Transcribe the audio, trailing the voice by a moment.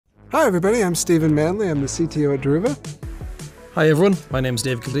Hi everybody, I'm Stephen Manley. I'm the CTO at Druva. Hi everyone, my name is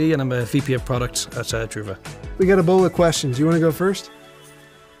Dave Kildee and I'm a VP of Product at Druva. We got a bowl of questions. You want to go first?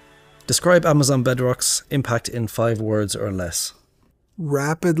 Describe Amazon Bedrock's impact in 5 words or less.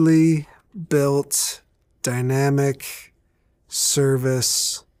 Rapidly built, dynamic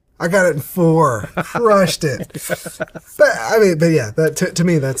service. I got it in 4. Crushed it. But yeah, to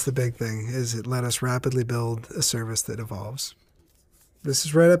me, that's the big thing, is it let us rapidly build a service that evolves. This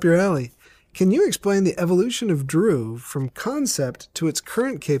is right up your alley. Can you explain the evolution of Druva from concept to its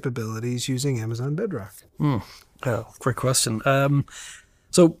current capabilities using Amazon Bedrock? Great question.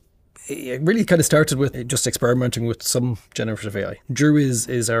 So it really kind of started with just experimenting with some generative AI. Druva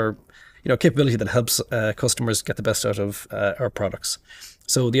is our capability that helps customers get the best out of our products.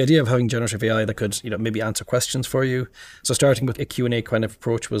 So the idea of having generative AI that could maybe answer questions for you. So starting with a Q&A kind of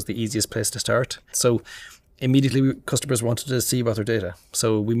approach was the easiest place to start. So immediately customers wanted to see about their data.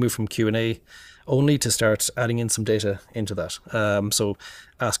 So we moved from Q&A only to start adding in some data into that. So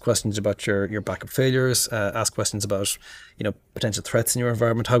ask questions about your backup failures, ask questions about potential threats in your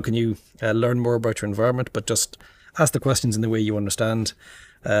environment. How can you learn more about your environment, but just ask the questions in the way you understand.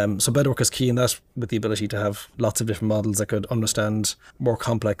 So Bedrock is key in that, with the ability to have lots of different models that could understand more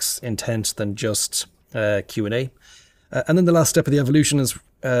complex intent than just Q&A. And then the last step of the evolution is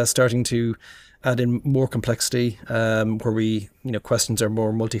starting to add in more complexity, where questions are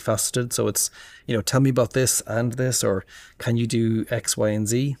more multifaceted. So it's, tell me about this and this, or can you do X, Y, and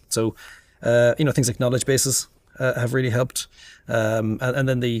Z? So, things like knowledge bases have really helped. And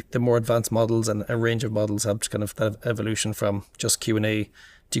then the more advanced models and a range of models helped kind of that evolution from just Q&A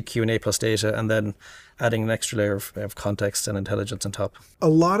to Q&A plus data, and then adding an extra layer of context and intelligence on top. A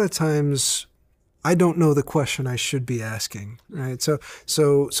lot of times I don't know the question I should be asking, right? So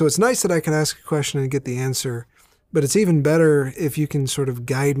it's nice that I can ask a question and get the answer, but it's even better if you can sort of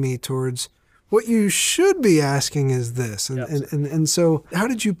guide me towards what you should be asking is this. And so how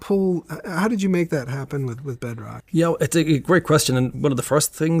did you make that happen with Bedrock? Yeah, it's a great question. And one of the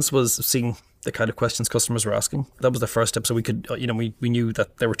first things was seeing the kind of questions customers were asking. That was the first step. So we could, we knew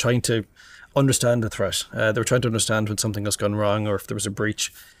that they were trying to understand the threat. They were trying to understand when something has gone wrong or if there was a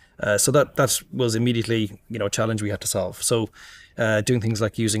breach. So that was immediately, a challenge we had to solve. So doing things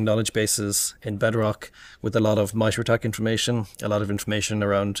like using knowledge bases in Bedrock with a lot of MITRE ATT&CK information, a lot of information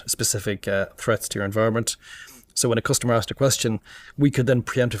around specific threats to your environment. So when a customer asked a question, we could then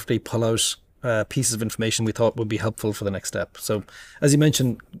preemptively pull out pieces of information we thought would be helpful for the next step. So as you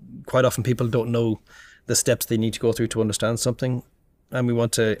mentioned, quite often people don't know the steps they need to go through to understand something. And we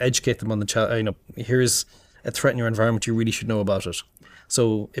want to educate them on the here's a threat in your environment, you really should know about it.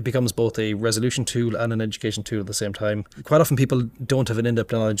 So it becomes both a resolution tool and an education tool at the same time. Quite often people don't have an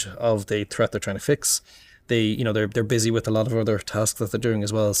in-depth knowledge of the threat they're trying to fix. They're busy with a lot of other tasks that they're doing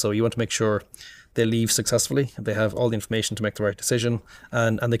as well. So you want to make sure they leave successfully, they have all the information to make the right decision,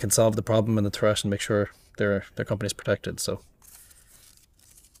 and they can solve the problem and the threat and make sure their company is protected. So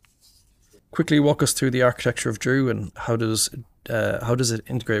quickly walk us through the architecture of Druva and how does it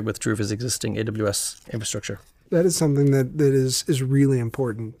integrate with Druva's existing AWS infrastructure? That is something that is really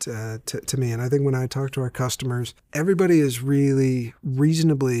important to me. And I think when I talk to our customers, everybody is really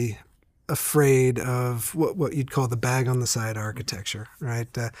reasonably afraid of what you'd call the bag on the side architecture, right?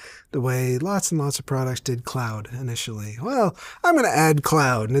 The way lots and lots of products did cloud initially. Well, I'm going to add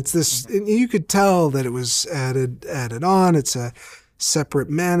cloud. And it's this, and you could tell that it was added on. It's a separate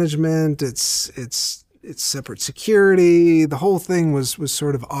management. It's separate security. The whole thing was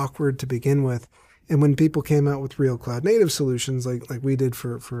sort of awkward to begin with. And when people came out with real cloud native solutions like we did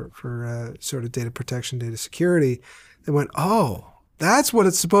for sort of data protection, data security, they went, oh, that's what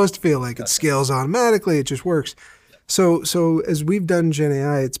it's supposed to feel like. It scales automatically. It just works. So as we've done Gen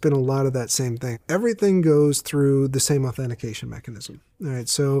AI, it's been a lot of that same thing. Everything goes through the same authentication mechanism. All right.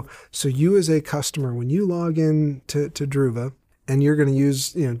 So you as a customer, when you log in to Druva and you're going to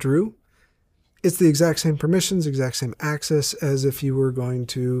use Druva, it's the exact same permissions, exact same access as if you were going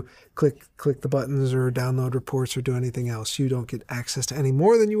to click the buttons or download reports or do anything else. You don't get access to any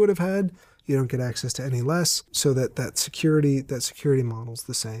more than you would have had. You don't get access to any less. So that security model is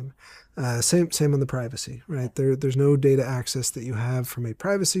the same. Same on the privacy, right? There's no data access that you have from a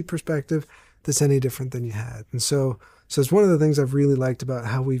privacy perspective that's any different than you had. And so it's one of the things I've really liked about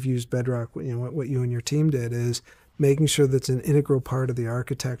how we've used Bedrock. What you and your team did is making sure that's an integral part of the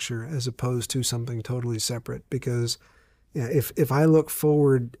architecture as opposed to something totally separate. Because if I look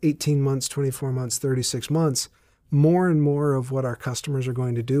forward 18 months, 24 months, 36 months, more and more of what our customers are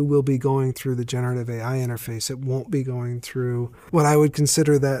going to do will be going through the generative AI interface. It won't be going through what I would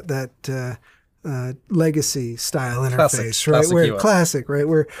consider that legacy style Classic, interface, right? classic Where UI. classic, right?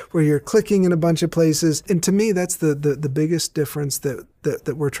 Where you're clicking in a bunch of places. And to me, that's the biggest difference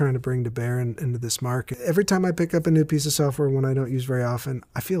that we're trying to bring to bear into this market. Every time I pick up a new piece of software, one I don't use very often,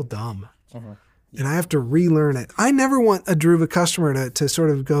 I feel dumb. And I have to relearn it. I never want a Druva customer to sort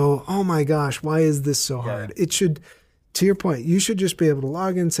of go, oh my gosh, why is this so hard? It should, to your point, you should just be able to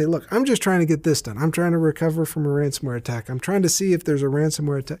log in and say, look, I'm just trying to get this done. I'm trying to recover from a ransomware attack. I'm trying to see if there's a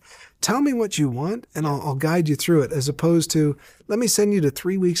ransomware attack. Tell me what you want and I'll guide you through it, as opposed to, let me send you to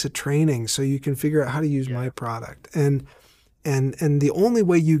 3 weeks of training so you can figure out how to use my product. And the only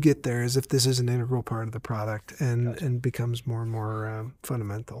way you get there is if this is an integral part of the product and becomes more and more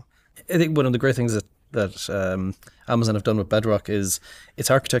fundamental. I think one of the great things that Amazon have done with Bedrock is it's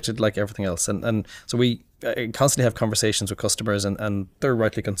architected like everything else. And so we constantly have conversations with customers and they're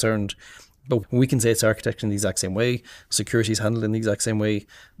rightly concerned. But when we can say it's architected in the exact same way, security is handled in the exact same way,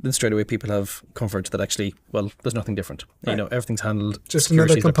 then straight away people have comfort that actually, well, there's nothing different. Right. Everything's handled. Just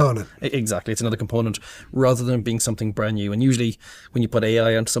another component. Exactly. It's another component rather than being something brand new. And usually when you put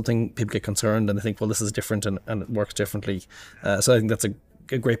AI onto something, people get concerned and they think, well, this is different and it works differently. So I think that's a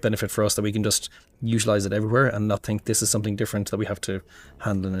great benefit for us, that we can just utilize it everywhere and not think this is something different that we have to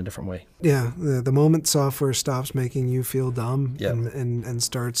handle in a different way. Yeah, the moment software stops making you feel dumb and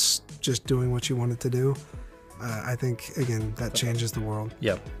starts just doing what you want it to do, I think, again, that changes the world.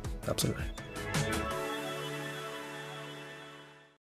 Yeah, absolutely.